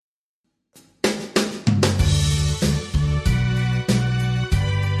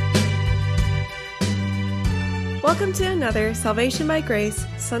Welcome to another Salvation by Grace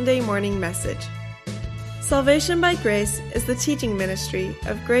Sunday morning message. Salvation by Grace is the teaching ministry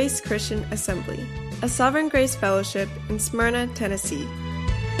of Grace Christian Assembly, a Sovereign Grace Fellowship in Smyrna, Tennessee.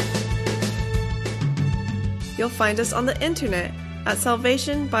 You'll find us on the internet at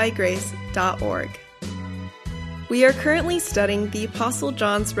salvationbygrace.org. We are currently studying the Apostle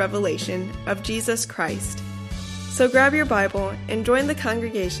John's revelation of Jesus Christ. So grab your Bible and join the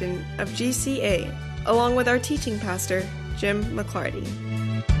congregation of GCA along with our teaching pastor, Jim McClarty.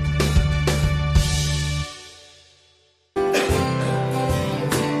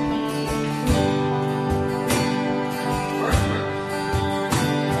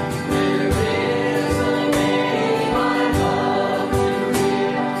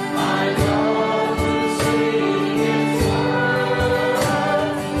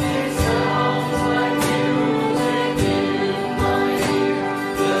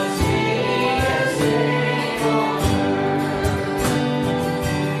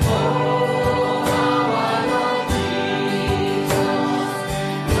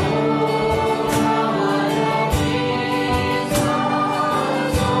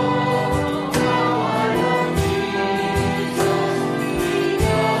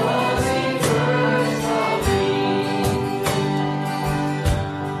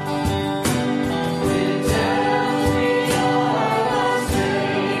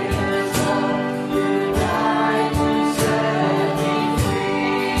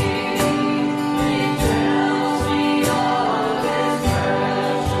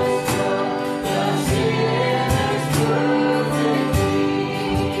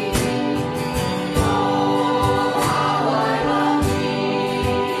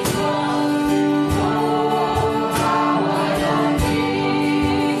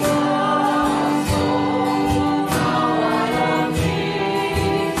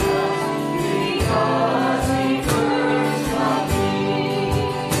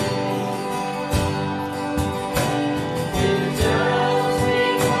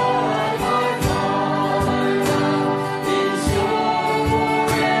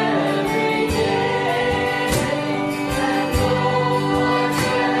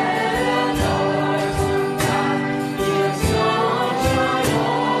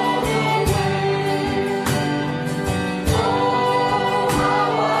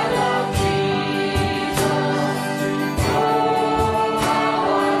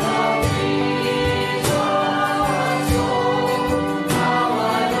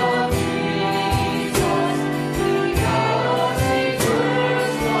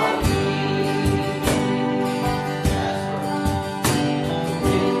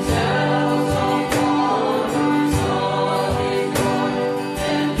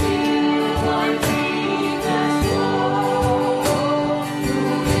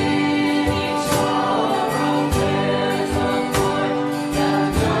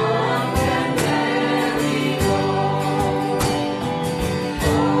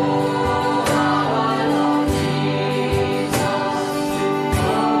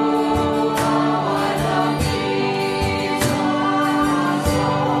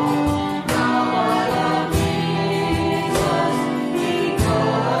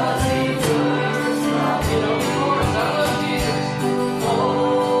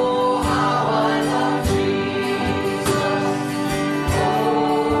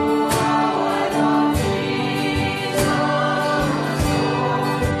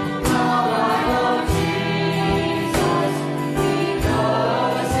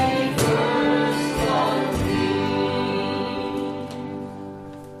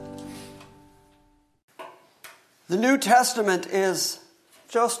 The New Testament is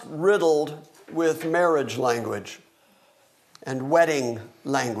just riddled with marriage language and wedding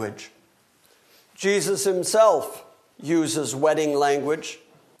language. Jesus himself uses wedding language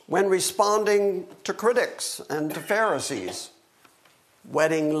when responding to critics and to Pharisees.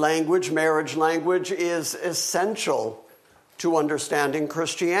 Wedding language, marriage language is essential to understanding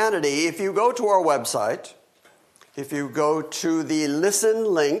Christianity. If you go to our website, if you go to the Listen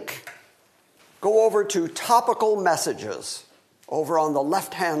link, go over to Topical Messages over on the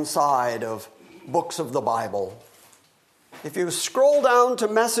left-hand side of Books of the Bible. If you scroll down to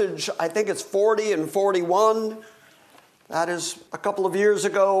message, I think it's 40 and 41, that is a couple of years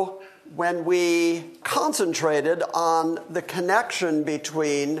ago when we concentrated on the connection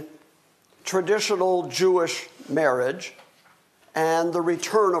between traditional Jewish marriage and the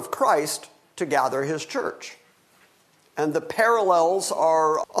return of Christ to gather his church. And the parallels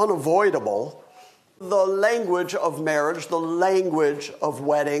are unavoidable. The language of marriage, the language of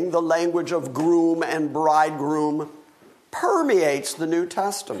wedding, the language of groom and bridegroom permeates the New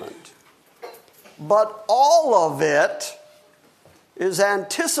Testament. but all of it is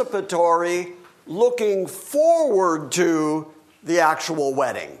anticipatory, looking forward to the actual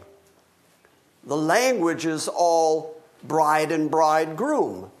wedding. The language is all bride and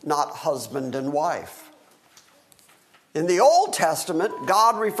bridegroom, not husband and wife. In the Old Testament,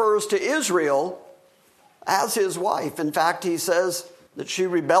 God refers to Israel as his wife. In fact, he says that she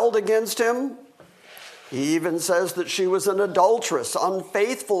rebelled against him. He even says that she was an adulterous,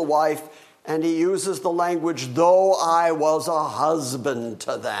 unfaithful wife, and he uses the language, though I was a husband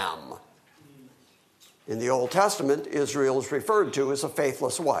to them. In the Old Testament, Israel is referred to as a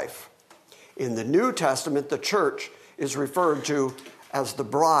faithless wife. In the New Testament, the church is referred to as the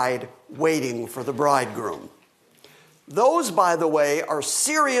bride waiting for the bridegroom. Those, by the way, are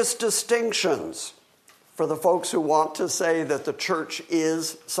serious distinctions for the folks who want to say that the church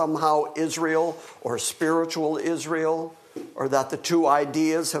is somehow Israel or spiritual Israel, or that the two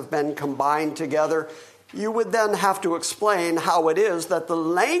ideas have been combined together. You would then have to explain how it is that the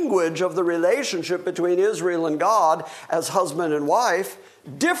language of the relationship between Israel and God as husband and wife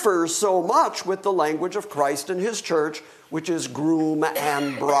differs so much with the language of Christ and his church, which is groom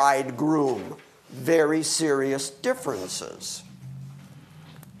and bridegroom. Very serious differences.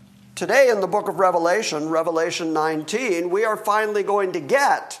 Today in the book of Revelation, Revelation 19, we are finally going to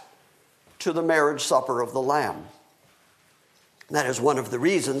get to the marriage supper of the Lamb. That is one of the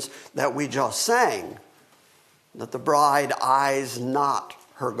reasons that we just sang, that the bride eyes not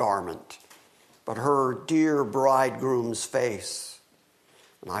her garment, but her dear bridegroom's face.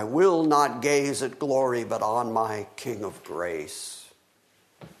 And I will not gaze at glory, but on my King of grace.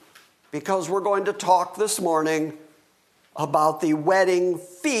 Because we're going to talk this morning about the wedding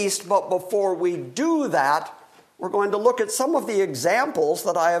feast, but before we do that, we're going to look at some of the examples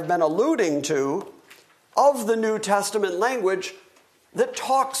that I have been alluding to of the New Testament language that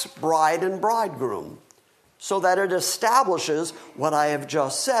talks bride and bridegroom, so that it establishes what I have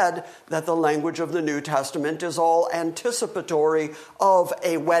just said, that the language of the New Testament is all anticipatory of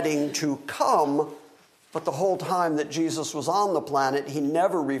a wedding to come. But the whole time that Jesus was on the planet, he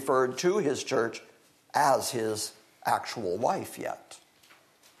never referred to his church as his actual wife yet.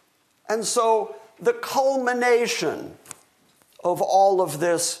 And so the culmination of all of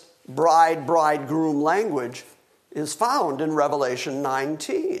this bride-bridegroom language is found in Revelation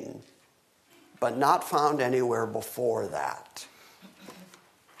 19, but not found anywhere before that.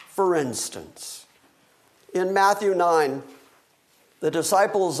 For instance, in Matthew 9, the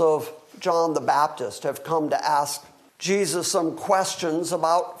disciples of John the Baptist have come to ask Jesus some questions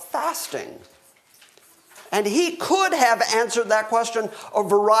about fasting. And he could have answered that question a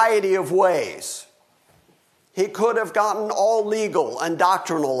variety of ways. He could have gotten all legal and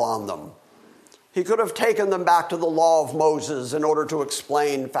doctrinal on them. He could have taken them back to the law of Moses in order to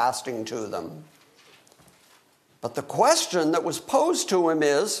explain fasting to them. But the question that was posed to him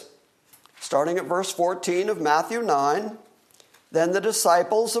is, starting at verse 14 of Matthew 9, then the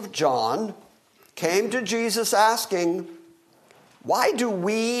disciples of John came to Jesus asking, why do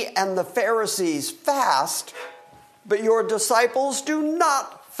we and the Pharisees fast, but your disciples do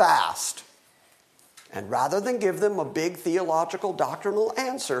not fast? And rather than give them a big theological doctrinal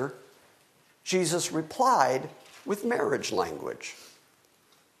answer, Jesus replied with marriage language.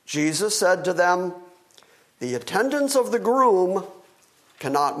 Jesus said to them, the attendants of the groom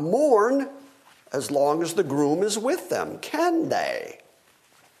cannot mourn as long as the groom is with them, can they?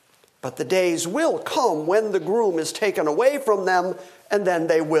 But the days will come when the groom is taken away from them, and then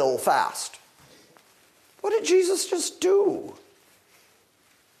they will fast. What did Jesus just do?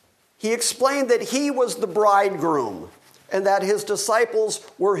 He explained that he was the bridegroom and that his disciples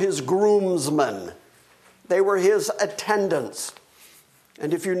were his groomsmen. They were his attendants.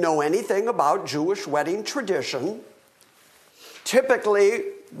 And if you know anything about Jewish wedding tradition, typically,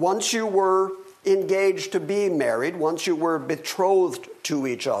 once you were engaged to be married, once you were betrothed to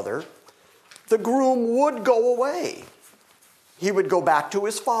each other, the groom would go away. He would go back to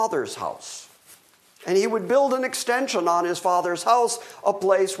his father's house. And he would build an extension on his father's house, a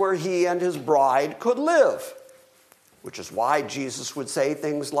place where he and his bride could live. Which is why Jesus would say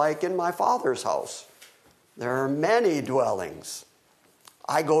things like, in my father's house, there are many dwellings.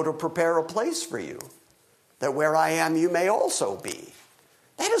 I go to prepare a place for you, that where I am you may also be.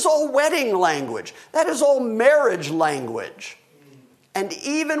 That is all wedding language. That is all marriage language. And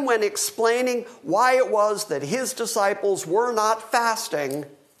even when explaining why it was that his disciples were not fasting,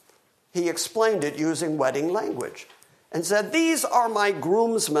 he explained it using wedding language and said, these are my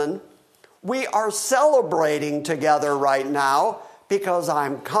groomsmen. We are celebrating together right now because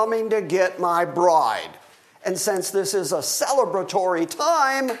I'm coming to get my bride. And since this is a celebratory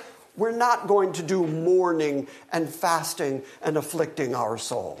time, We're not going to do mourning and fasting and afflicting our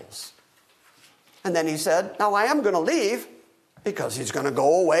souls. And then he said, now I am going to leave because he's going to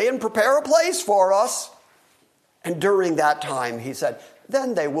go away and prepare a place for us. And during that time, he said,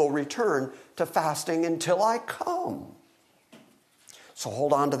 then they will return to fasting until I come. So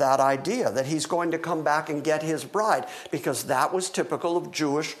hold on to that idea that he's going to come back and get his bride, because that was typical of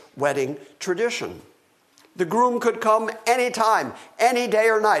Jewish wedding tradition. The groom could come anytime, any day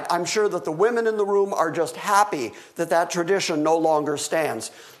or night. I'm sure that the women in the room are just happy that that tradition no longer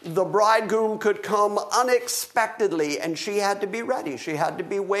stands. The bridegroom could come unexpectedly, and she had to be ready. She had to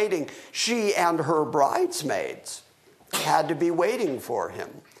be waiting. She and her bridesmaids had to be waiting for him.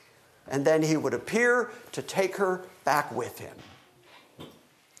 And then he would appear to take her back with him.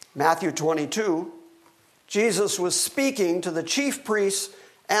 Matthew 22, Jesus was speaking to the chief priests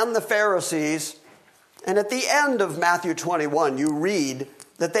and the Pharisees. And at the end of Matthew 21, you read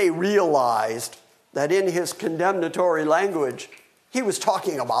that they realized that in his condemnatory language, he was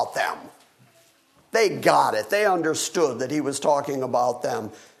talking about them. They got it. They understood that he was talking about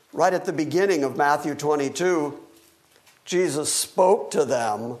them. Right at the beginning of Matthew 22, Jesus spoke to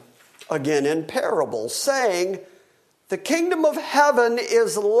them again in parables, saying, the kingdom of heaven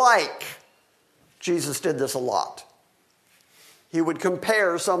is like. Jesus did this a lot. He would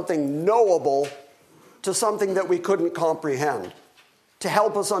compare something knowable to something that we couldn't comprehend, to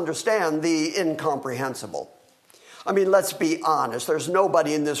help us understand the incomprehensible. I mean, let's be honest. There's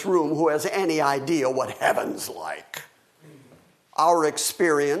nobody in this room who has any idea what heaven's like. Our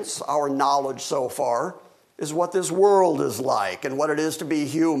experience, our knowledge so far, is what this world is like, and what it is to be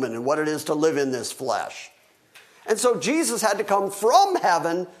human, and what it is to live in this flesh. And so Jesus had to come from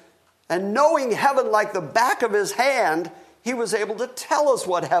heaven, and knowing heaven like the back of his hand, he was able to tell us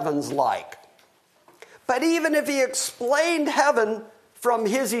what heaven's like. But even if he explained heaven from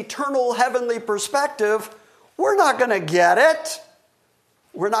his eternal heavenly perspective, we're not going to get it.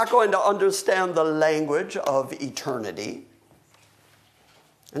 We're not going to understand the language of eternity.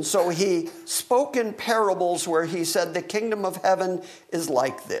 And so he spoke in parables where he said, the kingdom of heaven is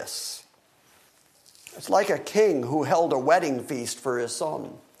like this. It's like a king who held a wedding feast for his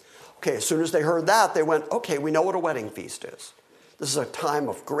son. Okay, as soon as they heard that, they went, okay, we know what a wedding feast is. This is a time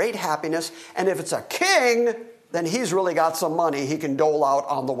of great happiness, and if it's a king, then he's really got some money he can dole out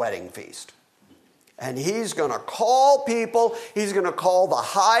on the wedding feast. And he's going to call people, he's going to call the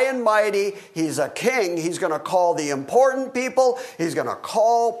high and mighty, he's a king, he's going to call the important people, he's going to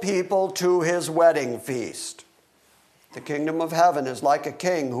call people to his wedding feast. The kingdom of heaven is like a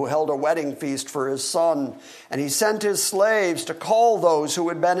king who held a wedding feast for his son, and he sent his slaves to call those who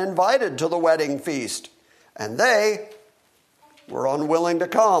had been invited to the wedding feast, and they were unwilling to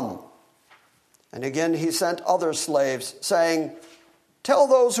come. And again he sent other slaves, saying, tell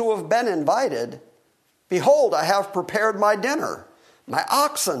those who have been invited, behold, I have prepared my dinner. My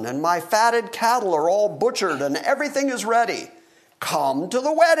oxen and my fatted cattle are all butchered, and everything is ready. Come to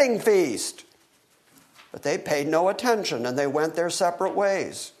the wedding feast. But they paid no attention, and they went their separate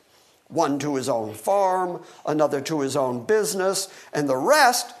ways. One to his own farm, another to his own business, and the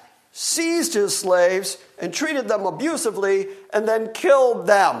rest seized his slaves and treated them abusively and then killed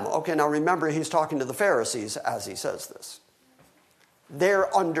them. Okay, now remember, he's talking to the Pharisees as he says this.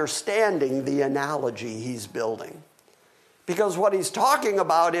 They're understanding the analogy he's building. Because what he's talking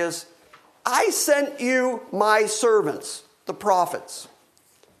about is, I sent you my servants, the prophets.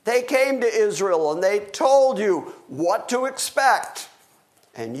 They came to Israel and they told you what to expect,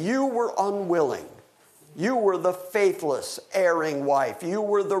 and you were unwilling. You were the faithless, erring wife. You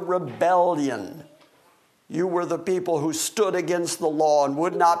were the rebellion. You were the people who stood against the law and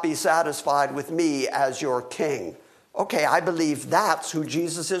would not be satisfied with me as your king. Okay, I believe that's who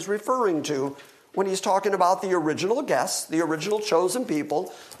Jesus is referring to when he's talking about the original guests, the original chosen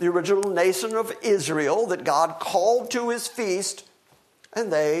people, the original nation of Israel that God called to his feast,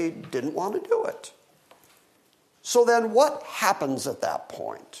 and they didn't want to do it. So then what happens at that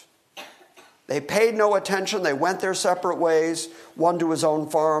point? They paid no attention. They went their separate ways, one to his own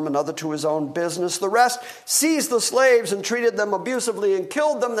farm, another to his own business. The rest seized the slaves and treated them abusively and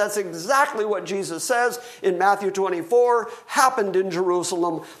killed them. That's exactly what Jesus says in Matthew 24 happened in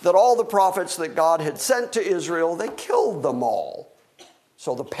Jerusalem, that all the prophets that God had sent to Israel, they killed them all.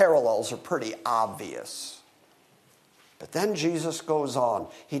 So the parallels are pretty obvious. But then Jesus goes on.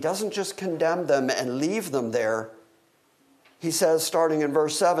 He doesn't just condemn them and leave them there. He says, starting in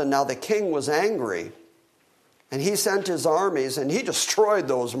verse 7, now the king was angry, and he sent his armies, and he destroyed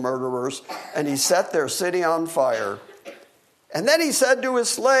those murderers, and he set their city on fire. And then he said to his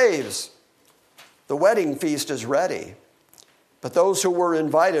slaves, the wedding feast is ready. but those who were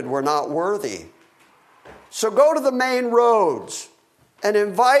invited were not worthy. So go to the main roads and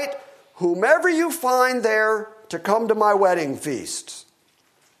invite whomever you find there to come to my wedding feast."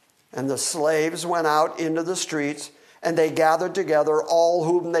 And the slaves went out into the streets, and they gathered together all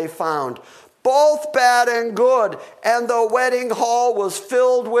whom they found, both bad and good, and the wedding hall was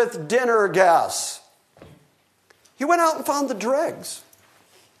filled with dinner guests. He went out and found the dregs.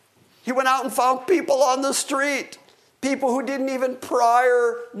 He went out and found people on the street, people who didn't even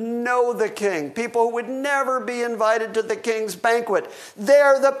prior know the king, people who would never be invited to the king's banquet.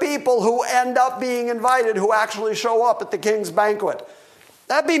 They're the people who end up being invited, who actually show up at the king's banquet.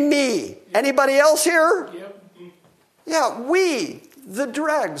 That'd be me. Anybody else here? Yep. Yeah, we, the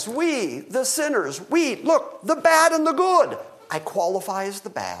dregs, we, the sinners, we, look, the bad and the good. I qualify as the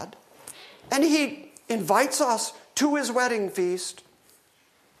bad. And he invites us to his wedding feast.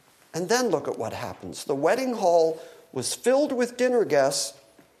 And then look at what happens. The wedding hall was filled with dinner guests.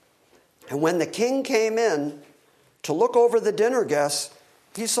 And when the king came in to look over the dinner guests,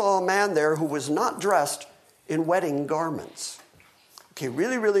 he saw a man there who was not dressed in wedding garments. Okay,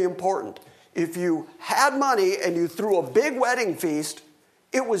 really, really important. If you had money and you threw a big wedding feast,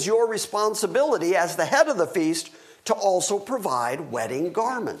 it was your responsibility as the head of the feast to also provide wedding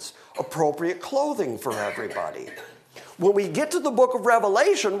garments, appropriate clothing for everybody. When we get to the book of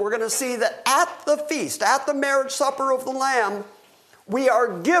Revelation, we're going to see that at the feast, at the marriage supper of the Lamb, we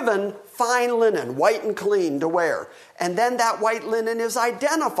are given fine linen, white and clean, to wear. And then that white linen is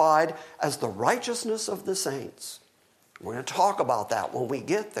identified as the righteousness of the saints. We're going to talk about that when we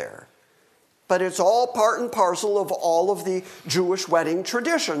get there. But it's all part and parcel of all of the Jewish wedding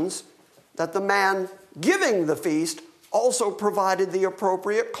traditions that the man giving the feast also provided the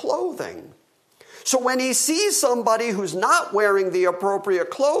appropriate clothing. So when he sees somebody who's not wearing the appropriate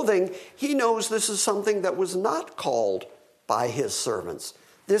clothing, he knows this is something that was not called by his servants.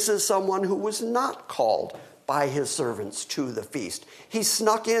 This is someone who was not called by his servants to the feast. He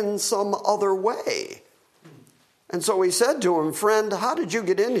snuck in some other way. And so he said to him, "Friend, how did you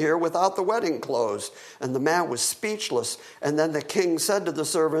get in here without the wedding clothes?" And the man was speechless. And then the king said to the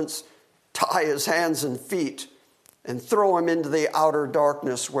servants, "Tie his hands and feet and throw him into the outer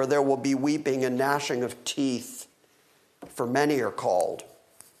darkness where there will be weeping and gnashing of teeth. For many are called,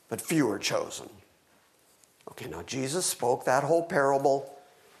 but few are chosen." Okay, now Jesus spoke that whole parable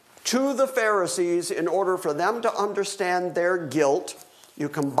to the Pharisees in order for them to understand their guilt. You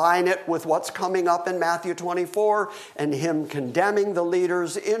combine it with what's coming up in Matthew 24 and him condemning the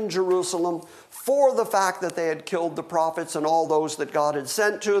leaders in Jerusalem for the fact that they had killed the prophets and all those that God had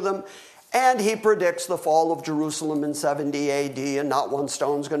sent to them. And he predicts the fall of Jerusalem in 70 AD, and not one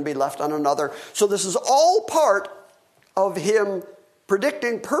stone's going to be left on another. So this is all part of him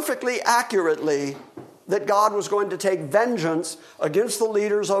predicting perfectly accurately that God was going to take vengeance against the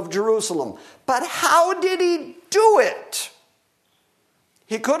leaders of Jerusalem. But how did he do it?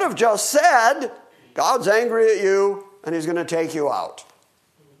 He could have just said, "God's angry at you, and he's going to take you out."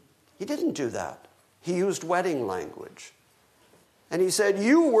 He didn't do that. He used wedding language. And he said,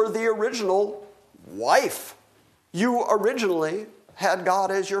 "You were the original wife. You originally had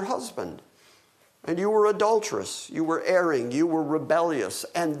God as your husband. And you were adulterous. You were erring. You were rebellious.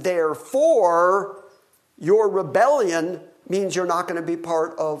 And therefore, your rebellion means you're not going to be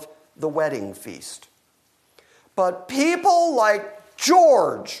part of the wedding feast. But people like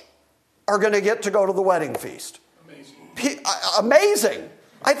George are going to get to go to the wedding feast." Amazing. Amazing.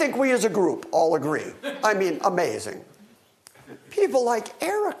 I think we as a group all agree. I mean, amazing. People like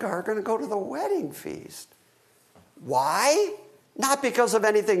Erica are going to go to the wedding feast. Why? Not because of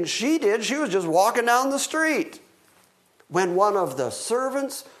anything she did. She was just walking down the street when one of the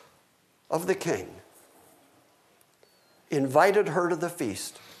servants of the king invited her to the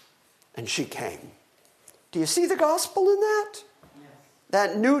feast, and she came. Do you see the gospel in that? Yes.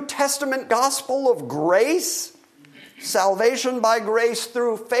 That New Testament gospel of grace, salvation by grace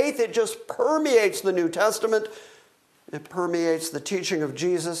through faith, it just permeates the New Testament. It permeates the teaching of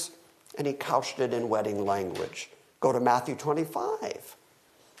Jesus, and he couched it in wedding language. Go to Matthew 25.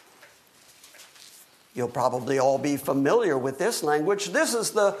 You'll probably all be familiar with this language. This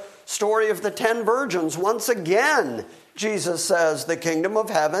is the story of the 10 virgins. Once again, Jesus says the kingdom of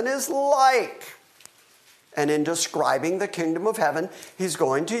heaven is like. And in describing the kingdom of heaven, he's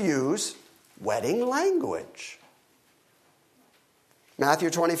going to use wedding language.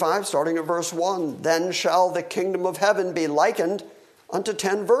 Matthew 25, starting at verse 1. "Then shall the kingdom of heaven be likened unto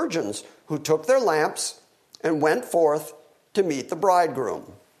 10 virgins, who took their lamps and went forth to meet the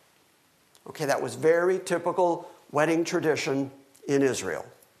bridegroom." Okay, that was very typical wedding tradition in Israel.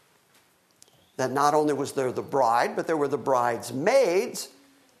 that not only was there the bride, but there were the bridesmaids,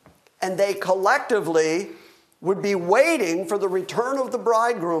 and they collectively would be waiting for the return of the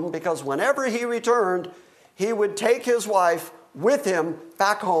bridegroom, because whenever he returned, he would take his wife with him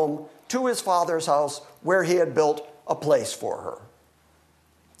back home to his father's house where he had built a place for her.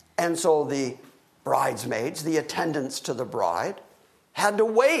 And so the bridesmaids, the attendants to the bride, had to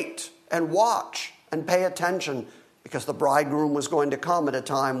wait and watch and pay attention, because the bridegroom was going to come at a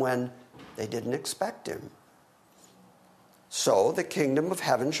time when they didn't expect him. So the kingdom of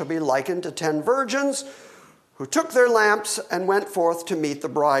heaven shall be likened to 10 virgins who took their lamps and went forth to meet the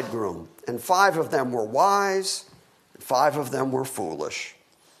bridegroom. And 5 of them were wise, and 5 of them were foolish.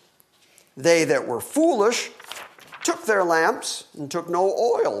 They that were foolish took their lamps and took no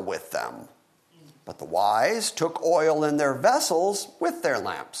oil with them. But the wise took oil in their vessels with their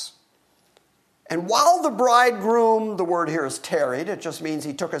lamps. And while the bridegroom, the word here is tarried, it just means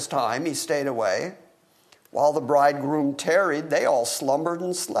he took his time, he stayed away. While the bridegroom tarried, they all slumbered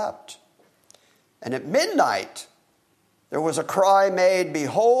and slept. And at midnight there was a cry made,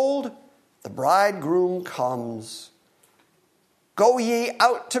 Behold, the bridegroom comes. Go ye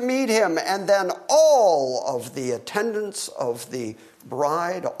out to meet him. And then all of the attendants of the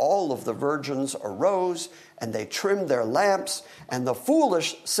bride, all of the virgins arose, and they trimmed their lamps. And the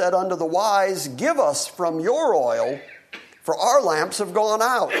foolish said unto the wise, Give us from your oil, for our lamps have gone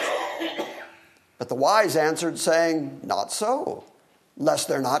out. But the wise answered, saying, Not so, lest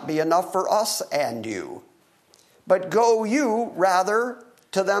there not be enough for us and you. But go you rather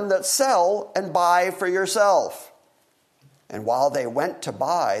to them that sell, and buy for yourself. And while they went to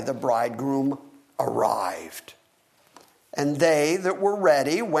buy, the bridegroom arrived. And they that were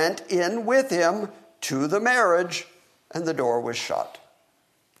ready went in with him to the marriage, and the door was shut.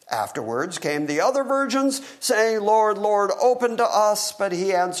 Afterwards came the other virgins, saying, Lord, Lord, open to us. But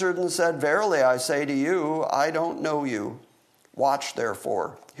he answered and said, Verily I say to you, I don't know you. Watch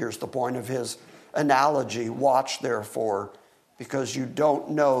therefore. Here's the point of his analogy. Watch therefore, because you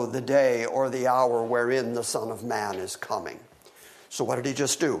don't know the day or the hour wherein the Son of Man is coming. So what did he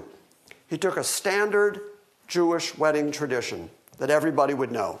just do? He took a standard Jewish wedding tradition that everybody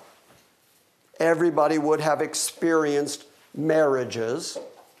would know. Everybody would have experienced marriages,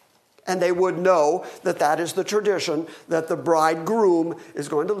 and they would know that that is the tradition, that the bridegroom is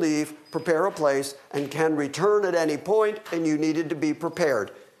going to leave, prepare a place, and can return at any point, and you needed to be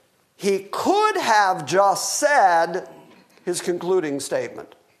prepared. He could have just said his concluding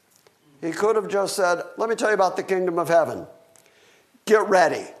statement. He could have just said, let me tell you about the kingdom of heaven. Get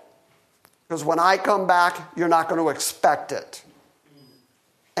ready, because when I come back, you're not going to expect it,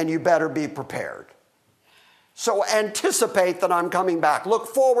 and you better be prepared. So anticipate that I'm coming back. Look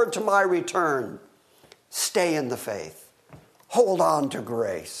forward to my return. Stay in the faith. Hold on to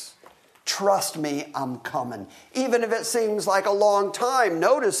grace. Trust me, I'm coming. Even if it seems like a long time.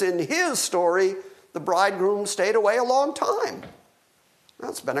 Notice in his story, the bridegroom stayed away a long time.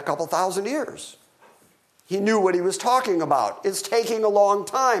 That's been a couple thousand years. He knew what he was talking about. It's taking a long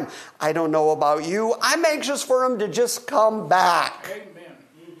time. I don't know about you. I'm anxious for him to just come back. Amen.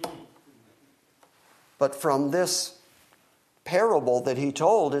 But from this parable that he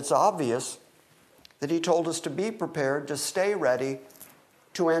told, it's obvious that he told us to be prepared, to stay ready,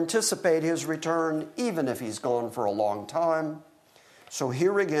 to anticipate his return, even if he's gone for a long time. So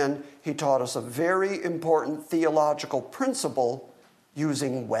here again, he taught us a very important theological principle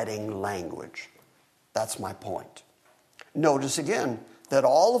using wedding language. That's my point. Notice again that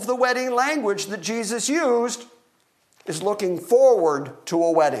all of the wedding language that Jesus used is looking forward to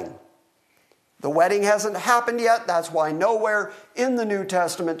a wedding. The wedding hasn't happened yet. That's why nowhere in the New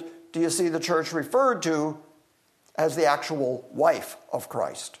Testament do you see the church referred to as the actual wife of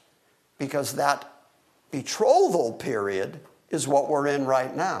Christ, because that betrothal period is what we're in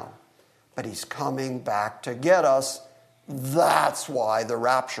right now. But he's coming back to get us. That's why the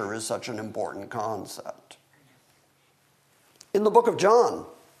rapture is such an important concept. In the book of John,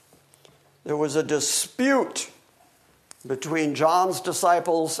 there was a dispute between John's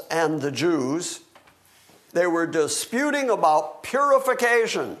disciples and the Jews. They were disputing about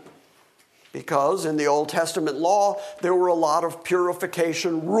purification, because in the Old Testament law, there were a lot of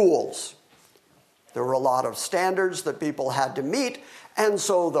purification rules. There were a lot of standards that people had to meet, and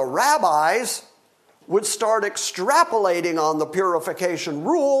so the rabbis would start extrapolating on the purification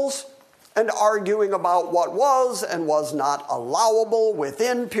rules and arguing about what was and was not allowable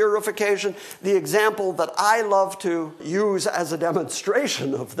within purification. The example that I love to use as a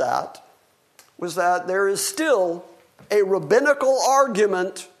demonstration of that was that there is still a rabbinical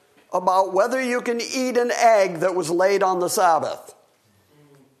argument about whether you can eat an egg that was laid on the Sabbath.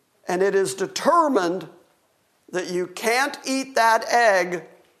 and it is determined that you can't eat that egg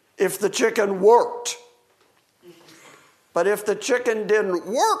if the chicken worked. But if the chicken didn't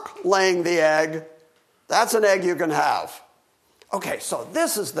work laying the egg, that's an egg you can have. Okay, so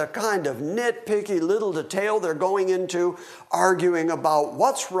this is the kind of nitpicky little detail they're going into, arguing about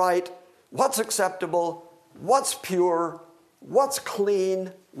what's right, what's acceptable, what's pure, what's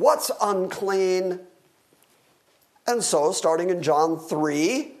clean, what's unclean. And so, starting in John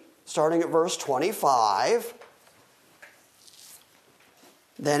 3, starting at verse 25,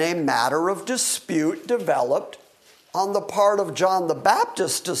 then a matter of dispute developed on the part of John the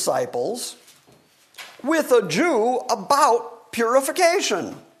Baptist's disciples with a Jew about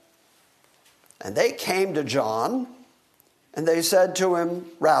purification. And they came to John, and they said to him,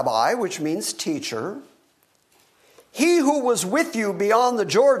 Rabbi, which means teacher, he who was with you beyond the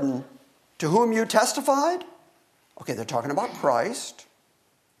Jordan, to whom you testified? Okay, they're talking about Christ.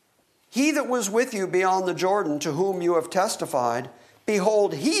 He that was with you beyond the Jordan, to whom you have testified,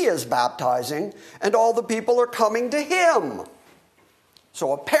 behold, he is baptizing, and all the people are coming to him.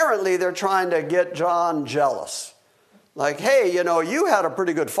 So apparently they're trying to get John jealous. Like, hey, you had a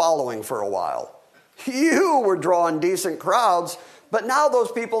pretty good following for a while. You were drawing decent crowds, but now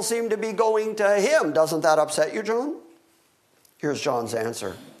those people seem to be going to him. Doesn't that upset you, John? Here's John's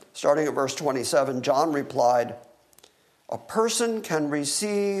answer. Starting at verse 27, John replied, a person can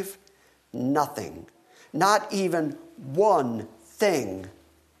receive nothing, not even one thing,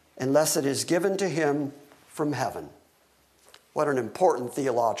 unless it is given to him from heaven. What an important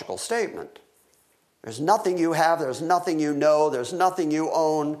theological statement. There's nothing you have, there's nothing you know, there's nothing you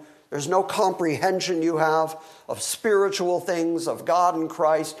own, there's no comprehension you have of spiritual things, of God and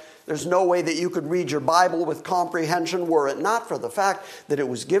Christ. There's no way that you could read your Bible with comprehension were it not for the fact that it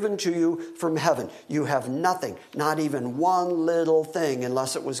was given to you from heaven. You have nothing, not even one little thing,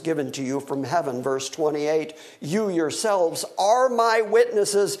 unless it was given to you from heaven. Verse 28, you yourselves are my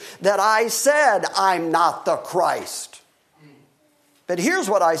witnesses that I said I'm not the Christ. But here's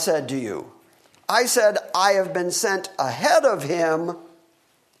what I said to you. I said, I have been sent ahead of him.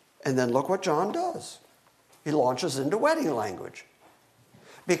 And then look what John does. He launches into wedding language.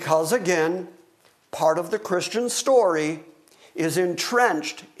 Because again, part of the Christian story is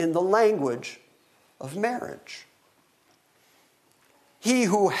entrenched in the language of marriage. He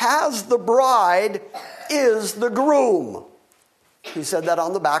who has the bride is the groom. He said that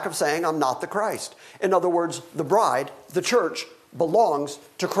on the back of saying, I'm not the Christ. In other words, the bride, the church, belongs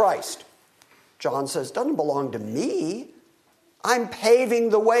to Christ. John says, doesn't belong to me. I'm paving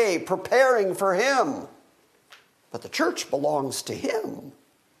the way, preparing for him. But the church belongs to him.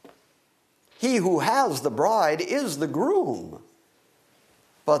 He who has the bride is the groom.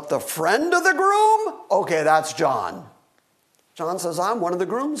 But the friend of the groom? Okay, that's John. John says, I'm one of the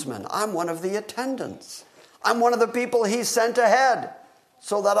groomsmen. I'm one of the attendants. I'm one of the people he sent ahead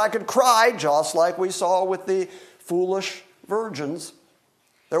so that I could cry, just like we saw with the foolish virgins.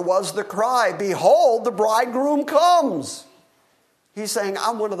 There was the cry, behold, the bridegroom comes. He's saying,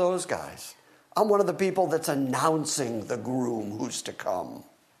 I'm one of those guys. I'm one of the people that's announcing the groom who's to come.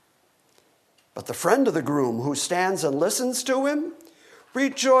 But the friend of the groom who stands and listens to him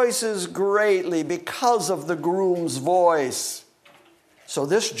rejoices greatly because of the groom's voice. So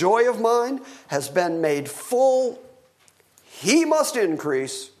this joy of mine has been made full. He must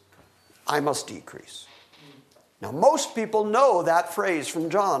increase, I must decrease. Now, most people know that phrase from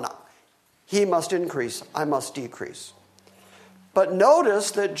John. He must increase, I must decrease. But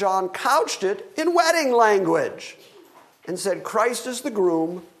notice that John couched it in wedding language and said, Christ is the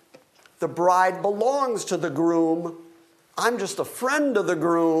groom, the bride belongs to the groom, I'm just a friend of the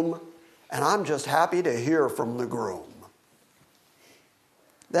groom, and I'm just happy to hear from the groom.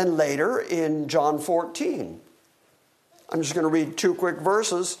 Then later in John 14, I'm just going to read 2 quick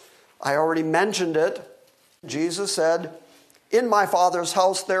verses. I already mentioned it. Jesus said, in my Father's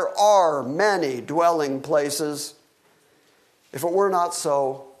house there are many dwelling places. If it were not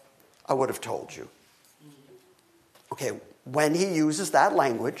so, I would have told you. Okay, when he uses that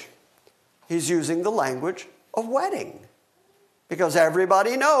language, he's using the language of wedding. Because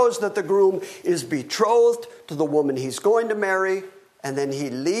everybody knows that the groom is betrothed to the woman he's going to marry, and then he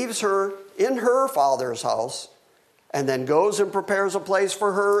leaves her in her father's house, and then goes and prepares a place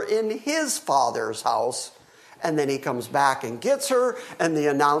for her in his father's house. And then he comes back and gets her, and the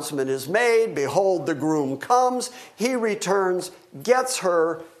announcement is made, behold, the groom comes. He returns, gets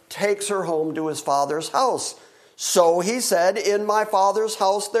her, takes her home to his father's house. So he said, in my Father's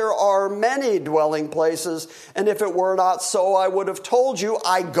house there are many dwelling places, and if it were not so, I would have told you,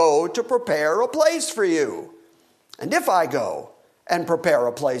 I go to prepare a place for you. And if I go and prepare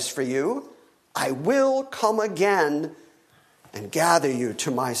a place for you. I will come again and gather you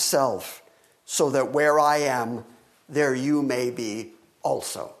to myself, so that where I am, there you may be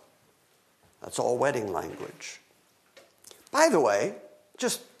also. That's all wedding language. By the way,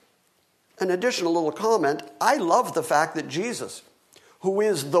 just an additional little comment, I love the fact that Jesus, who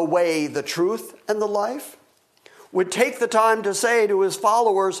is the way, the truth, and the life, would take the time to say to his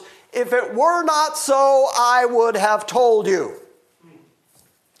followers, if it were not so, I would have told you.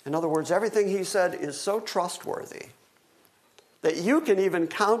 In other words, everything he said is so trustworthy that you can even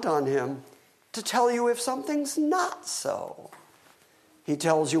count on him to tell you if something's not so. He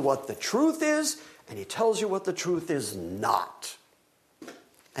tells you what the truth is, and he tells you what the truth is not.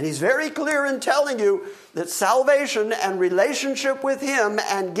 And he's very clear in telling you that salvation and relationship with him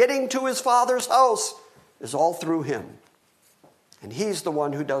and getting to his Father's house is all through him. And he's the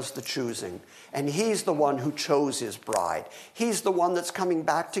one who does the choosing. And he's the one who chose his bride. He's the one that's coming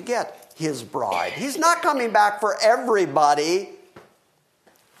back to get his bride. He's not coming back for everybody.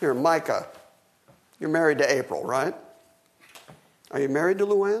 Here, Micah, you're married to April, right? Are you married to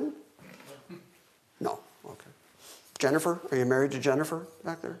Luann? No. Okay. Jennifer, are you married to Jennifer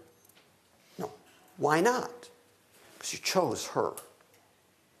back there? No. Why not? Because you chose her.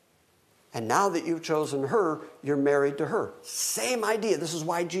 And now that you've chosen her, you're married to her. Same idea. This is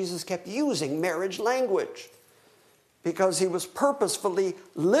why Jesus kept using marriage language. Because he was purposefully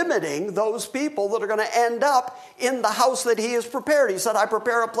limiting those people that are going to end up in the house that he has prepared. He said, I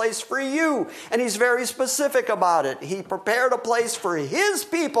prepare a place for you. And he's very specific about it. He prepared a place for his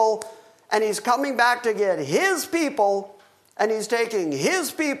people, and he's coming back to get his people, and he's taking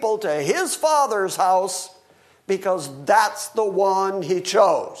his people to his Father's house because that's the one he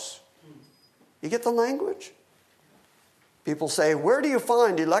chose. You get the language? People say, where do you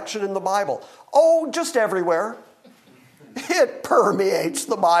find election in the Bible? Oh, just everywhere. It permeates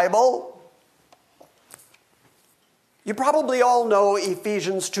the Bible. You probably all know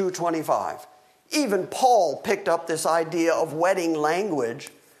Ephesians 2:25. Even Paul picked up this idea of wedding language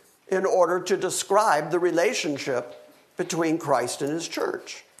in order to describe the relationship between Christ and his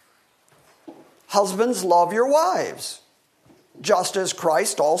church. Husbands, love your wives, just as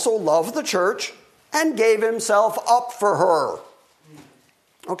Christ also loved the church and gave himself up for her.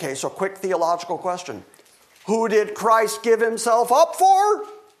 Okay, so quick theological question. Who did Christ give himself up for?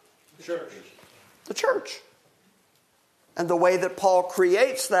 The church. The church. And the way that Paul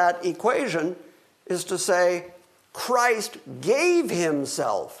creates that equation is to say, Christ gave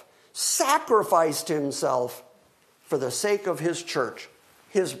himself, sacrificed himself for the sake of his church,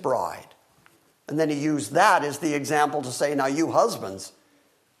 his bride. And then he used that as the example to say, now you husbands,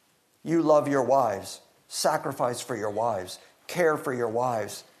 you love your wives, sacrifice for your wives, care for your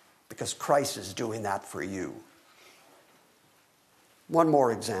wives, because Christ is doing that for you. One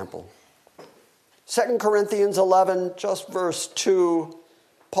more example. 2 Corinthians 11, just verse 2,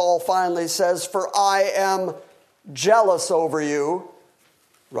 Paul finally says, for I am jealous over you,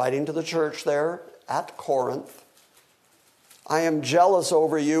 writing to the church there at Corinth. I am jealous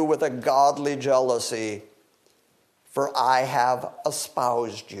over you with a godly jealousy, for I have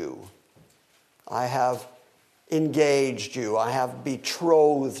espoused you. I have engaged you. I have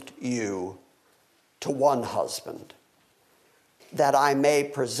betrothed you to one husband, that I may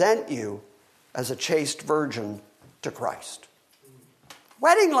present you as a chaste virgin to Christ.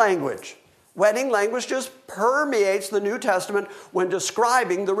 Wedding language. Wedding language just permeates the New Testament when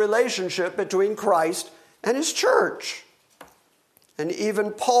describing the relationship between Christ and his church. And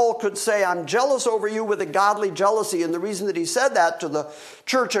even Paul could say, I'm jealous over you with a godly jealousy. And the reason that he said that to the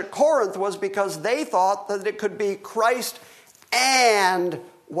church at Corinth was because they thought that it could be Christ and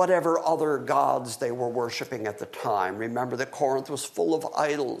whatever other gods they were worshiping at the time. Remember that Corinth was full of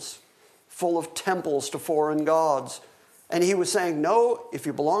idols, full of temples to foreign gods. And he was saying, no, if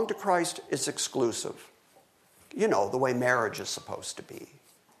you belong to Christ, it's exclusive. You know, the way marriage is supposed to be.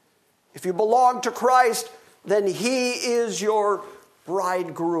 If you belong to Christ, then he is your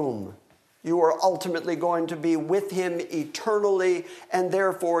bridegroom. You are ultimately going to be with him eternally, and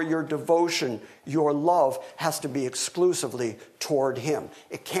therefore your devotion, your love has to be exclusively toward him.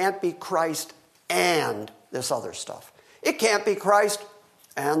 It can't be Christ and this other stuff. It can't be Christ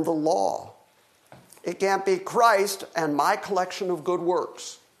and the law. It can't be Christ and my collection of good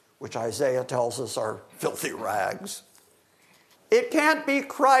works, which Isaiah tells us are filthy rags. It can't be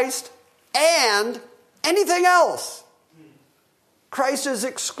Christ and anything else. Christ is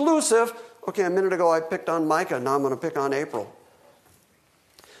exclusive. Okay, a minute ago I picked on Micah. Now I'm going to pick on April.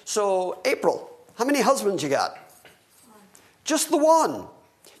 So, April, how many husbands you got? Just the one.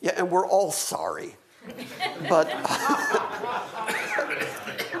 Yeah, and we're all sorry. But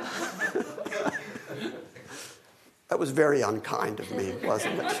That was very unkind of me,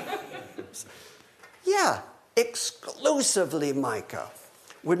 wasn't it? Yeah, exclusively Micah.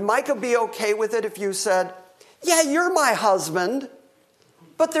 Would Micah be okay with it if you said, yeah, you're my husband,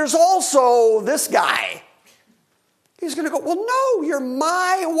 but there's also this guy? He's going to go, well, no, you're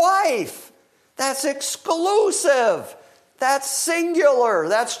my wife. That's exclusive. That's singular.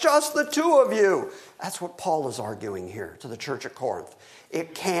 That's just the two of you. That's what Paul is arguing here to the church at Corinth.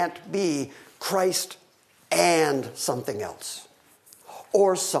 It can't be Christ and something else,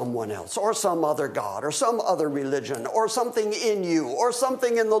 or someone else, or some other God, or some other religion, or something in you, or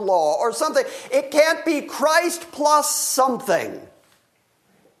something in the law, or something. It can't be Christ plus something.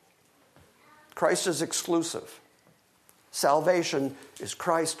 Christ is exclusive. Salvation is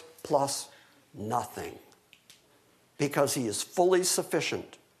Christ plus nothing, because he is fully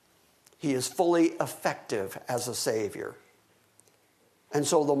sufficient. He is fully effective as a Savior. And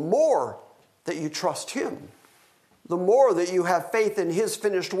so the more that you trust him, the more that you have faith in his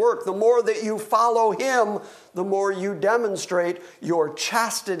finished work, the more that you follow him, the more you demonstrate your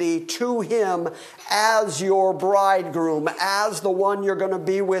chastity to him as your bridegroom, as the one you're going to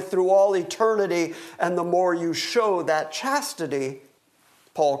be with through all eternity. And the more you show that chastity,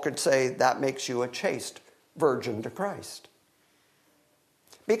 Paul could say that makes you a chaste virgin to Christ.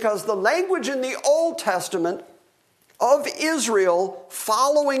 Because the language in the Old Testament of Israel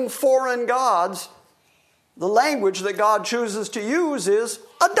following foreign gods, the language that God chooses to use is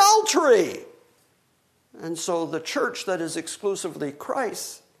adultery. And so the church that is exclusively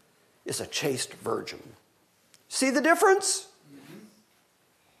Christ is a chaste virgin. See the difference?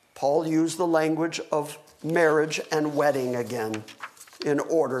 Paul used the language of marriage and wedding again in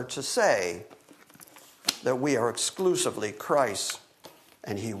order to say that we are exclusively Christ,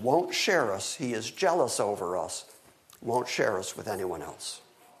 and he won't share us. He is jealous over us. Won't share us with anyone else.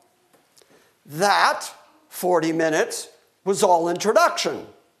 That 40 minutes was all introduction.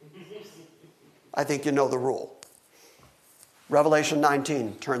 I think you know the rule. Revelation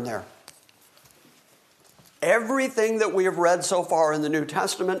 19, turn there. Everything that we have read so far in the New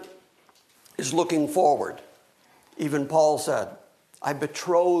Testament is looking forward. Even Paul said, I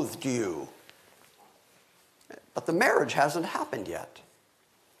betrothed you. But the marriage hasn't happened yet.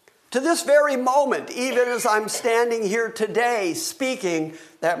 To this very moment, even as I'm standing here today speaking,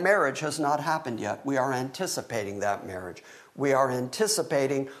 that marriage has not happened yet. We are anticipating that marriage. We are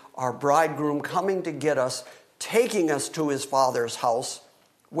anticipating our bridegroom coming to get us, taking us to his Father's house,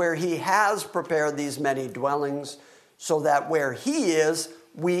 where he has prepared these many dwellings, so that where he is,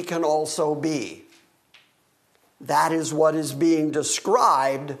 we can also be. That is what is being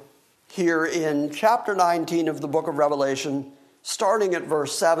described here in chapter 19 of the book of Revelation, starting at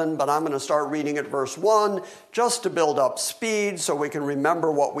verse 7, but I'm going to start reading at verse 1 just to build up speed so we can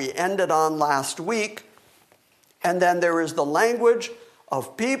remember what we ended on last week. And then there is the language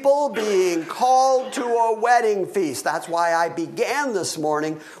of people being called to a wedding feast. That's why I began this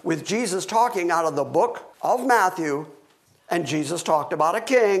morning with Jesus talking out of the book of Matthew, and Jesus talked about a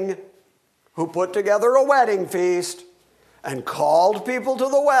king who put together a wedding feast and called people to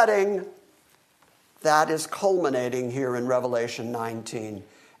the wedding. That is culminating here in Revelation 19,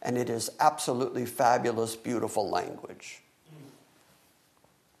 and it is absolutely fabulous, beautiful language.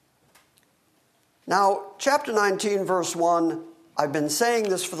 Now, chapter 19, verse 1, I've been saying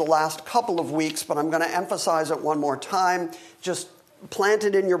this for the last couple of weeks, but I'm going to emphasize it one more time. Just plant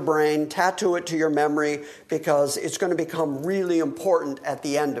it in your brain, tattoo it to your memory, because it's going to become really important at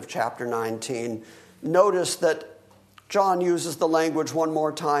the end of chapter 19. Notice that John uses the language one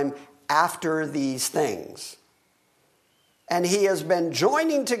more time, after these things. And he has been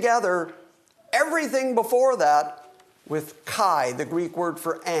joining together everything before that with kai, the Greek word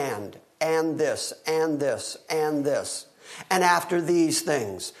for and this, and this, and this. And after these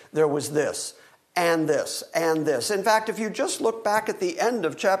things, there was this, and this, and this. In fact, if you just look back at the end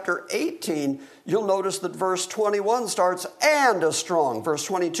of chapter 18, you'll notice that verse 21 starts, and a strong. Verse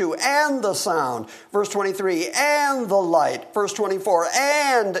 22, and the sound. Verse 23, and the light. Verse 24,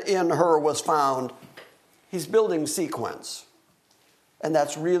 and in her was found. He's building sequence. And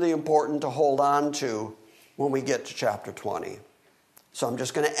that's really important to hold on to when we get to chapter 20. So I'm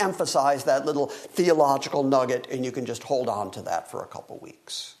just going to emphasize that little theological nugget, and you can just hold on to that for a couple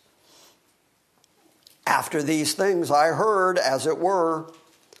weeks. After these things I heard, as it were,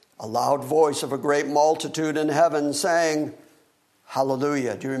 a loud voice of a great multitude in heaven saying,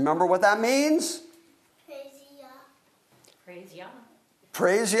 Hallelujah. Do you remember what that means? Praise Yah. Praise Yah.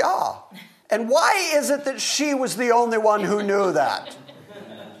 Praise Yah. And why is it that she was the only one who knew that?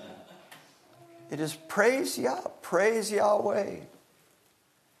 It is praise Yah, praise Yahweh.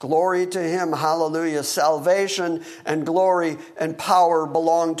 Glory to him, hallelujah. Salvation and glory and power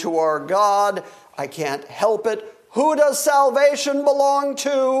belong to our God. I can't help it. Who does salvation belong to?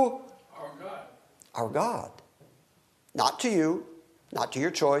 Our God. Our God. Not to you, not to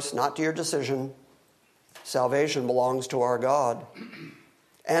your choice, not to your decision. Salvation belongs to our God.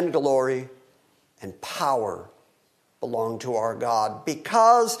 And glory and power belong to our God,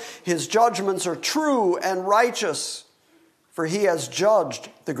 because his judgments are true and righteous. For he has judged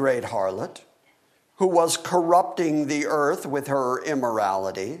the great harlot, who was corrupting the earth with her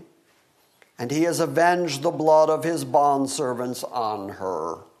immorality, and he has avenged the blood of his bondservants on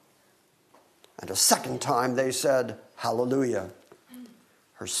her. And a second time they said, Hallelujah.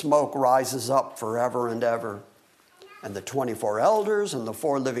 Her smoke rises up forever and ever. And the 24 elders and the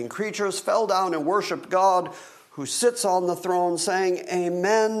 4 living creatures fell down and worshiped God, who sits on the throne, saying,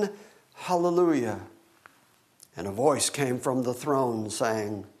 Amen, hallelujah. And a voice came from the throne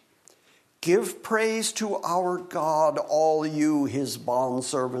saying, Give praise to our God, all you, his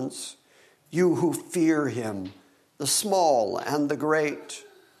bondservants, you who fear him, the small and the great.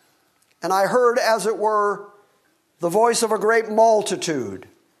 And I heard, as it were, the voice of a great multitude,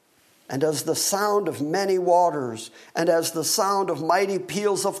 and as the sound of many waters, and as the sound of mighty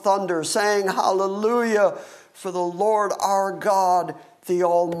peals of thunder, saying, Hallelujah, for the Lord our God, the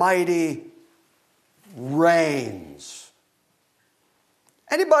Almighty, reigns.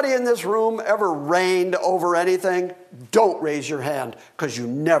 Anybody in this room ever reigned over anything? Don't raise your hand, because you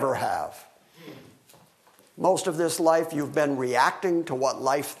never have. Most of this life, you've been reacting to what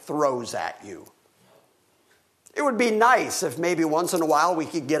life throws at you. It would be nice if maybe once in a while we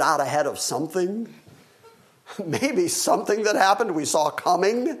could get out ahead of something. Maybe something that happened we saw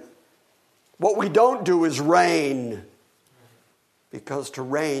coming. What we don't do is reign. Because to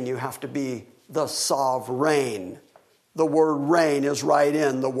reign, you have to be the sovereign. The word reign is right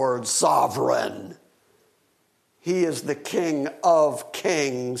in the word sovereign. He is the King of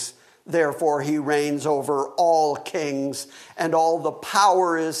kings. Therefore, he reigns over all kings, and all the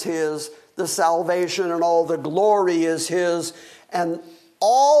power is his. The salvation and all the glory is his, and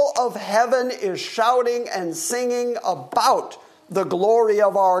all of heaven is shouting and singing about the glory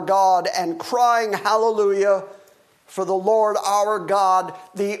of our God and crying hallelujah, for the Lord our God,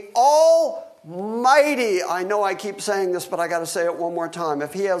 the Almighty. I know I keep saying this, but I got to say it one more time.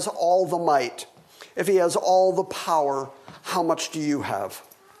 If he has all the might, if he has all the power, how much do you have?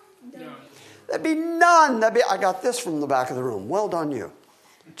 None. That'd be none. I got this from the back of the room. Well done, you.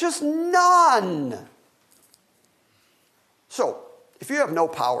 Just none. So, if you have no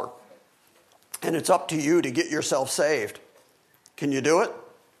power, and it's up to you to get yourself saved, can you do it?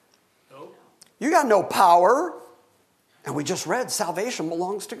 No. You got no power. And we just read salvation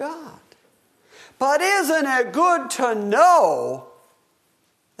belongs to God. But isn't it good to know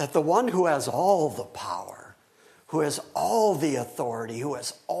that the one who has all the power, who has all the authority, who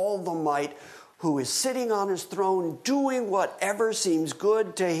has all the might, who is sitting on his throne doing whatever seems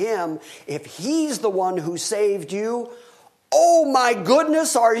good to him, if he's the one who saved you, oh my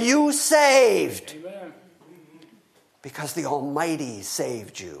goodness, are you saved? Amen. Because the Almighty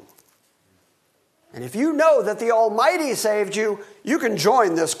saved you. And if you know that the Almighty saved you, you can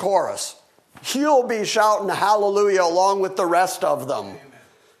join this chorus. You'll be shouting hallelujah along with the rest of them.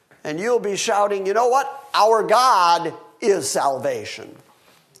 And you'll be shouting, you know what? Our God is salvation.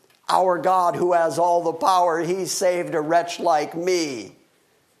 Our God who has all the power, he saved a wretch like me.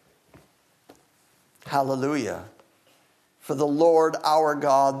 Hallelujah. For the Lord our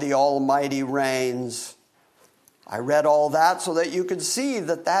God, the Almighty, reigns. I read all that so that you could see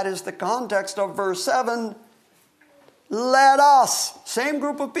that that is the context of verse 7. Let us, same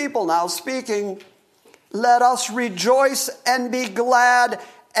group of people now speaking, let us rejoice and be glad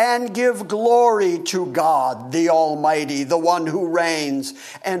and give glory to God, the Almighty, the one who reigns.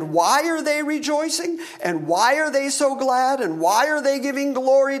 And why are they rejoicing? And why are they so glad? And why are they giving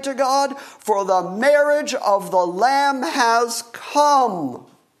glory to God? For the marriage of the Lamb has come.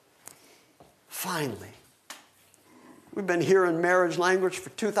 Finally. We've been hearing marriage language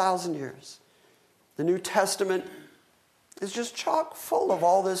for 2,000 years. The New Testament is just chock full of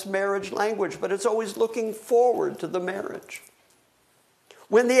all this marriage language, but it's always looking forward to the marriage.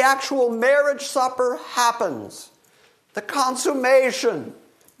 When the actual marriage supper happens, the consummation,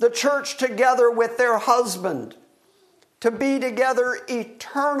 the church together with their husband, to be together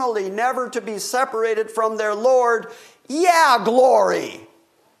eternally, never to be separated from their Lord, yeah, glory.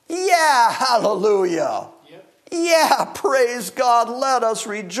 Yeah, hallelujah. Yeah, praise God, let us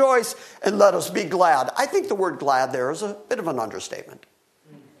rejoice and let us be glad. I think the word glad there is a bit of an understatement.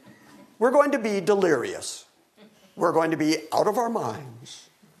 We're going to be delirious. We're going to be out of our minds.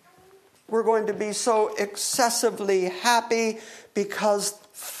 We're going to be so excessively happy because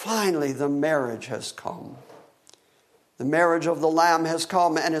finally the marriage has come. The marriage of the Lamb has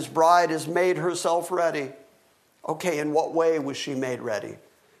come and his bride has made herself ready. Okay, in what way was she made ready?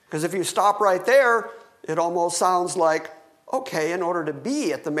 Because if you stop right there, it almost sounds like, okay, in order to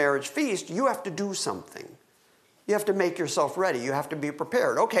be at the marriage feast, you have to do something. You have to make yourself ready. You have to be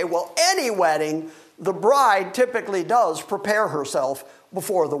prepared. Okay, well, any wedding, the bride typically does prepare herself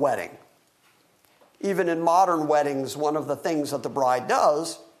before the wedding. Even in modern weddings, one of the things that the bride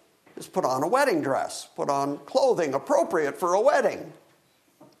does is put on a wedding dress, put on clothing appropriate for a wedding.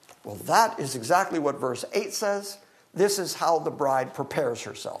 Well, that is exactly what verse 8 says. This is how the bride prepares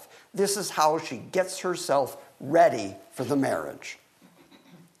herself. This is how she gets herself ready for the marriage.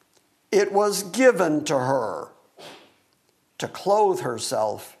 It was given to her to clothe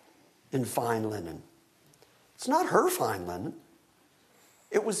herself in fine linen. It's not her fine linen.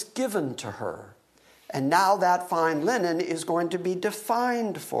 It was given to her. And now that fine linen is going to be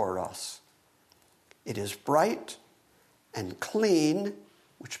defined for us. It is bright and clean,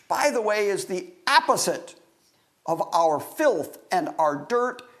 which, by the way, is the opposite of our filth and our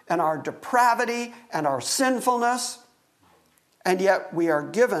dirt and our depravity and our sinfulness. And yet we are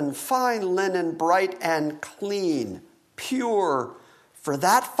given fine linen, bright and clean, pure. For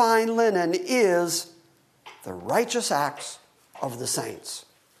that fine linen is the righteous acts of the saints.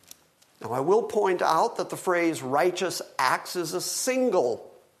 Now, I will point out that the phrase righteous acts is a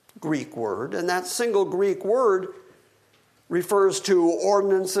single Greek word, and that single Greek word refers to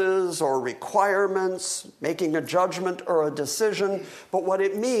ordinances or requirements, making a judgment or a decision, but what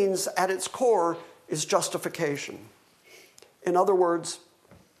it means at its core is justification. In other words,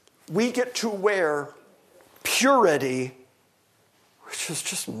 we get to wear purity, which is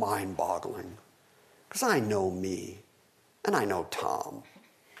just mind-boggling, because I know me, and I know Tom.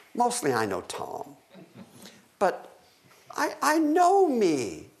 Mostly I know Tom. But I know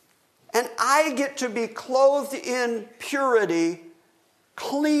me. And I get to be clothed in purity,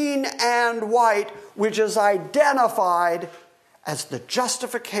 clean and white, which is identified as the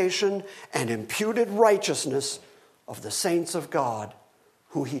justification and imputed righteousness of the saints of God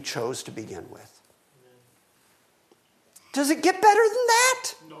who he chose to begin with. Does it get better than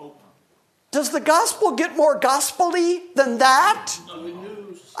that? Nope. Does the gospel get more gospel-y than that?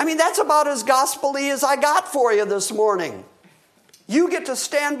 I mean, that's about as gospel-y as I got for you this morning. You get to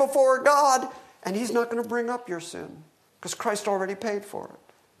stand before God, and he's not going to bring up your sin because Christ already paid for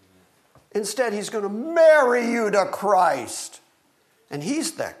it. Instead, he's going to marry you to Christ, and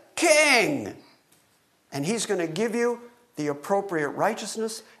he's the king. And he's going to give you the appropriate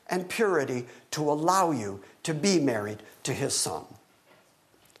righteousness and purity to allow you to be married to his son.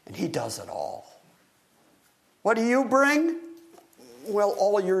 And he does it all. What do you bring? Well,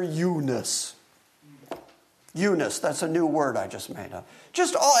 all your you-ness. You-ness, that's a new word I just made up.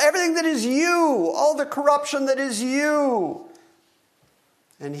 Just everything that is you, all the corruption that is you.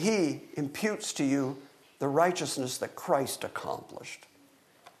 And he imputes to you the righteousness that Christ accomplished,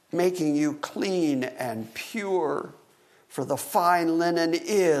 making you clean and pure. For the fine linen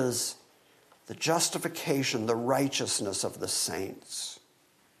is the justification, the righteousness of the saints.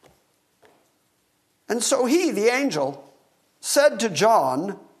 And so he, the angel, said to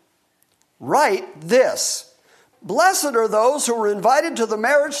John, "Write this, blessed are those who were invited to the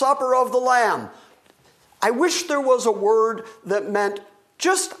marriage supper of the Lamb." I wish there was a word that meant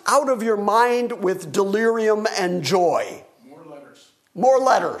just out of your mind with delirium and joy. More letters. More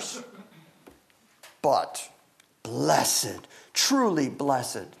letters. But blessed, truly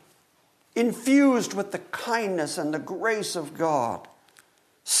blessed, infused with the kindness and the grace of God,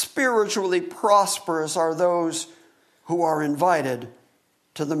 spiritually prosperous are those who are invited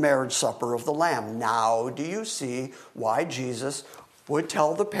to the marriage supper of the Lamb. Now, do you see why Jesus would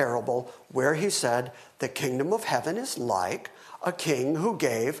tell the parable where he said the kingdom of heaven is like a king who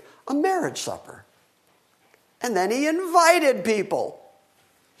gave a marriage supper? And then he invited people.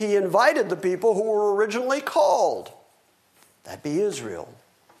 He invited the people who were originally called. That'd be Israel.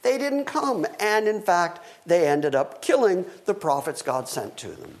 They didn't come, and in fact, they ended up killing the prophets God sent to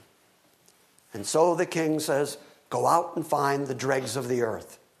them. And so the king says, "Go out and find the dregs of the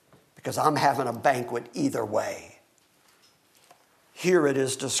earth, because I'm having a banquet either way." Here it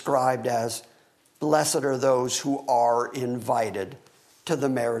is described as, "Blessed are those who are invited to the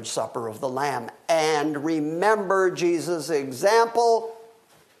marriage supper of the Lamb." And remember Jesus' example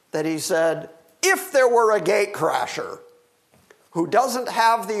that he said, if there were a gatecrasher who doesn't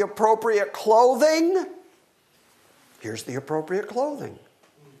have the appropriate clothing, here's the appropriate clothing.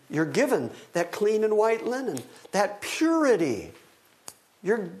 You're given that clean and white linen, that purity.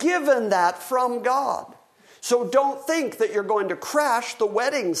 You're given that from God. So don't think that you're going to crash the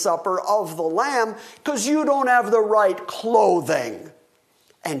wedding supper of the Lamb because you don't have the right clothing.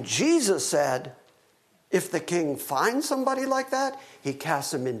 And Jesus said, if the king finds somebody like that, he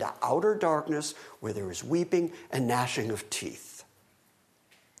casts him into outer darkness where there is weeping and gnashing of teeth.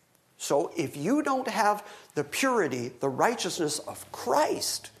 So if you don't have the purity, the righteousness of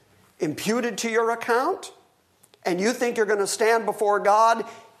Christ imputed to your account, and you think you're going to stand before God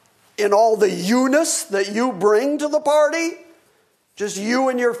in all the you-ness that you bring to the party, just you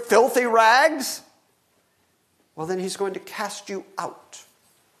and your filthy rags, well, then he's going to cast you out.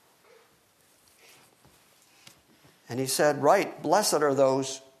 And he said, right, blessed are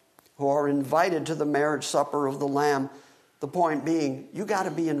those who are invited to the marriage supper of the Lamb. The point being, you got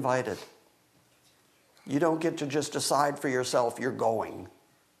to be invited. You don't get to just decide for yourself you're going.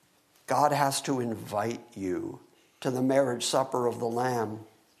 God has to invite you to the marriage supper of the Lamb.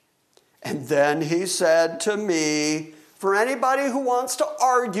 And then he said to me, for anybody who wants to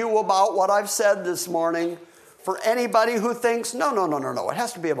argue about what I've said this morning, for anybody who thinks, no, it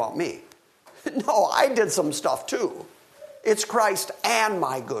has to be about me. No, I did some stuff too. It's Christ and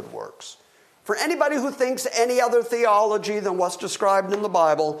my good works. For anybody who thinks any other theology than what's described in the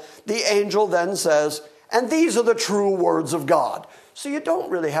Bible, the angel then says, and these are the true words of God. So you don't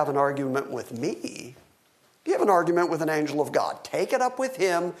really have an argument with me. You have an argument with an angel of God. Take it up with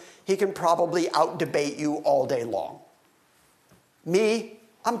him. He can probably out-debate you all day long. Me,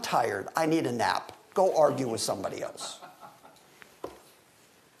 I'm tired. I need a nap. Go argue with somebody else.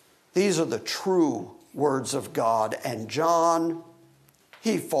 These are the true words of God. And John,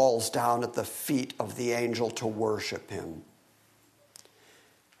 he falls down at the feet of the angel to worship him.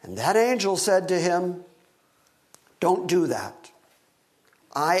 And that angel said to him, don't do that.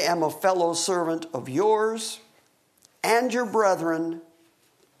 I am a fellow servant of yours and your brethren.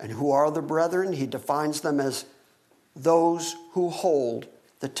 And who are the brethren? He defines them as those who hold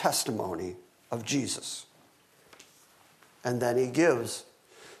the testimony of Jesus. And then he gives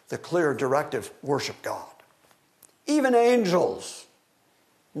the clear directive, worship God. Even angels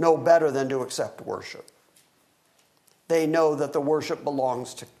know better than to accept worship. They know that the worship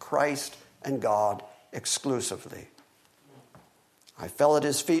belongs to Christ and God exclusively. I fell at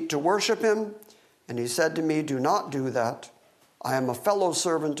his feet to worship him, and he said to me, do not do that. I am a fellow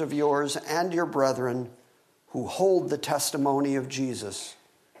servant of yours and your brethren who hold the testimony of Jesus.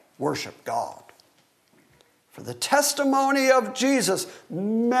 Worship God. For the testimony of Jesus,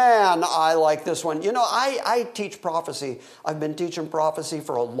 man, I like this one. You know, I teach prophecy. I've been teaching prophecy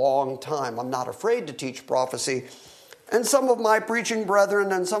for a long time. I'm not afraid to teach prophecy. And some of my preaching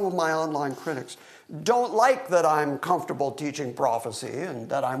brethren and some of my online critics don't like that I'm comfortable teaching prophecy and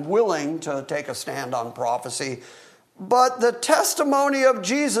that I'm willing to take a stand on prophecy. But the testimony of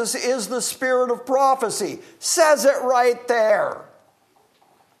Jesus is the spirit of prophecy. Says it right there.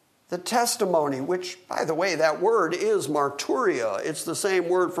 The testimony, which, by the way, that word is marturia. It's the same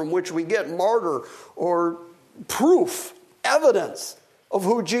word from which we get martyr or proof, evidence of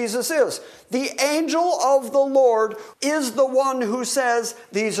who Jesus is. The angel of the Lord is the one who says,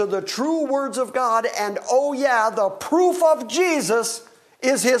 these are the true words of God, and oh yeah, the proof of Jesus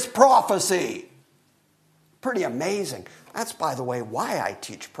is his prophecy. Pretty amazing. That's, by the way, why I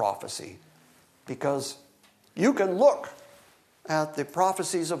teach prophecy. Because you can look at the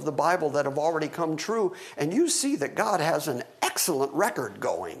prophecies of the Bible that have already come true, and you see that God has an excellent record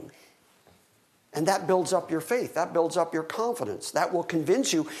going. And that builds up your faith. That builds up your confidence. That will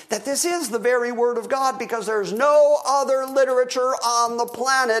convince you that this is the very Word of God, because there's no other literature on the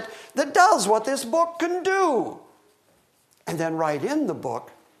planet that does what this book can do. And then right in the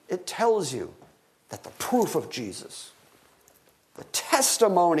book, it tells you that the proof of Jesus, the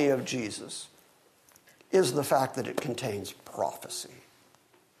testimony of Jesus, is the fact that it contains prophecy.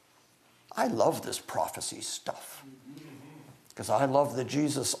 I love this prophecy stuff because I love the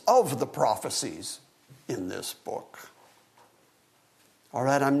Jesus of the prophecies in this book. All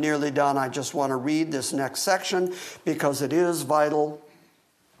right, I'm nearly done. I just want to read this next section because it is vital.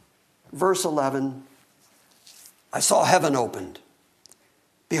 Verse 11, I saw heaven opened.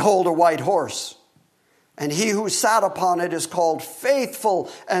 Behold, a white horse, and he who sat upon it is called Faithful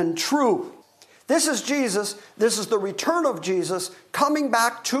and True. This is Jesus. This is the return of Jesus coming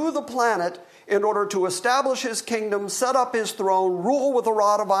back to the planet in order to establish his kingdom, set up his throne, rule with a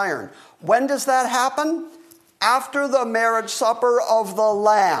rod of iron. When does that happen? After the marriage supper of the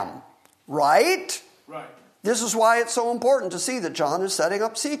Lamb. Right? Right. This is why it's so important to see that John is setting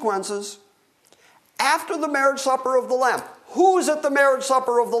up sequences. After the marriage supper of the Lamb. Who's at the marriage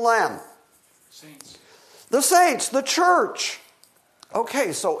supper of the Lamb? Saints. The saints, the church.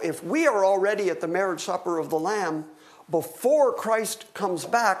 Okay, so if we are already at the marriage supper of the Lamb before Christ comes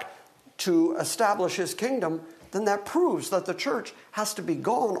back to establish his kingdom, then that proves that the church has to be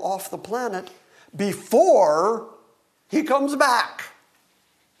gone off the planet before he comes back.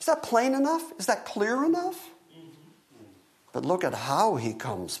 Is that plain enough? Is that clear enough? But look at how he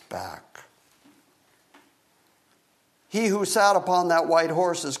comes back. He who sat upon that white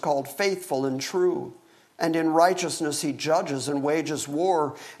horse is called Faithful and True, and in righteousness he judges and wages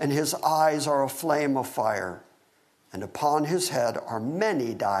war, and his eyes are a flame of fire, and upon his head are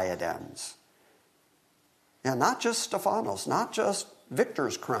many diadems. Yeah, not just Stephanos, not just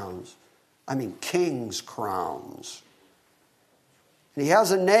victor's crowns. I mean king's crowns. And he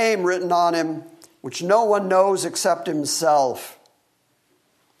has a name written on him which no one knows except himself.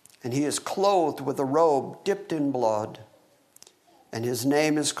 And he is clothed with a robe dipped in blood, and his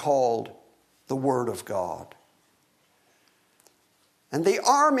name is called the Word of God. And the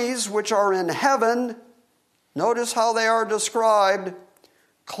armies which are in heaven, notice how they are described,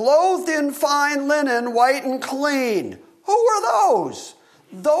 clothed in fine linen, white and clean. Who are those?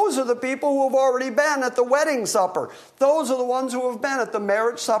 Those are the people who have already been at the wedding supper. Those are the ones who have been at the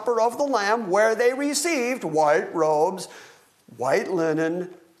marriage supper of the Lamb, where they received white robes, white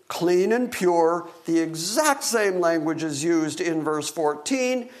linen, clean and pure. The exact same language is used in verse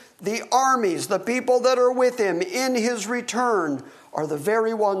 14. The armies, the people that are with him in his return, are the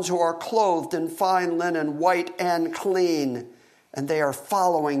very ones who are clothed in fine linen, white and clean, and they are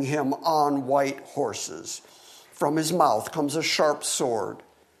following him on white horses. From his mouth comes a sharp sword,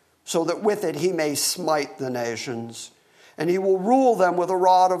 so that with it he may smite the nations. And he will rule them with a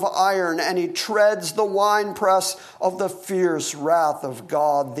rod of iron, and he treads the winepress of the fierce wrath of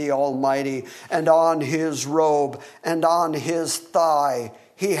God the Almighty. And on his robe and on his thigh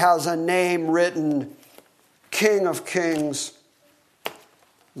he has a name written, King of Kings,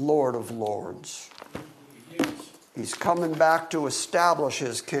 Lord of Lords. He's coming back to establish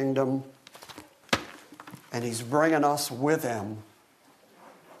his kingdom, and he's bringing us with him.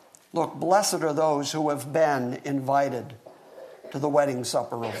 Look, blessed are those who have been invited to the wedding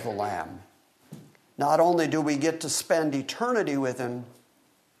supper of the Lamb. Not only do we get to spend eternity with him,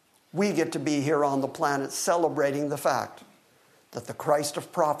 we get to be here on the planet celebrating the fact that the Christ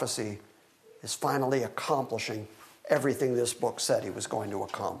of prophecy is finally accomplishing everything this book said he was going to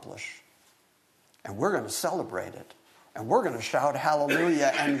accomplish. And we're going to celebrate it. And we're going to shout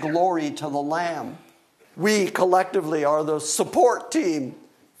hallelujah and glory to the Lamb. We collectively are the support team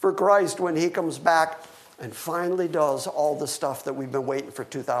for Christ when he comes back and finally does all the stuff that we've been waiting for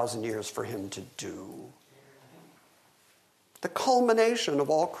 2,000 years for him to do. The culmination of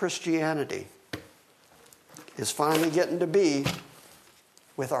all Christianity is finally getting to be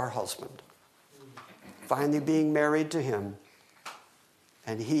with our husband. Finally being married to him.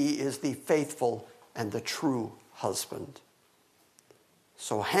 And he is the faithful and the true husband.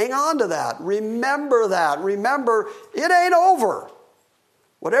 So hang on to that. Remember that. Remember, it ain't over.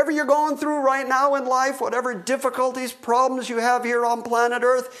 Whatever you're going through right now in life, whatever difficulties, problems you have here on planet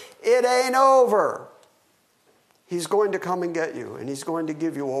Earth, it ain't over. He's going to come and get you, and he's going to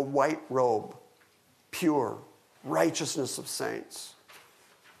give you a white robe, pure righteousness of saints.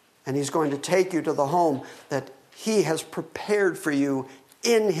 And he's going to take you to the home that he has prepared for you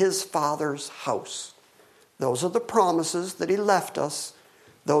in his Father's house. Those are the promises that he left us.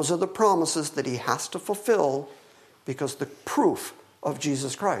 Those are the promises that he has to fulfill, because the proof of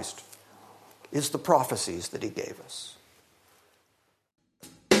Jesus Christ is the prophecies that he gave us.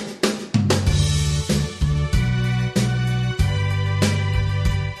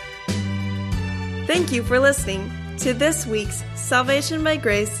 Thank you for listening to this week's Salvation by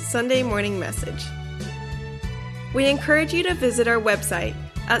Grace Sunday morning message. We encourage you to visit our website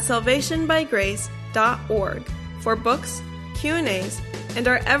at salvationbygrace.org for books, Q&As, and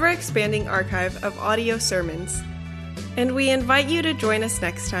our ever-expanding archive of audio sermons. And we invite you to join us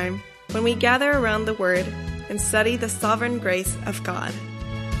next time when we gather around the Word and study the sovereign grace of God.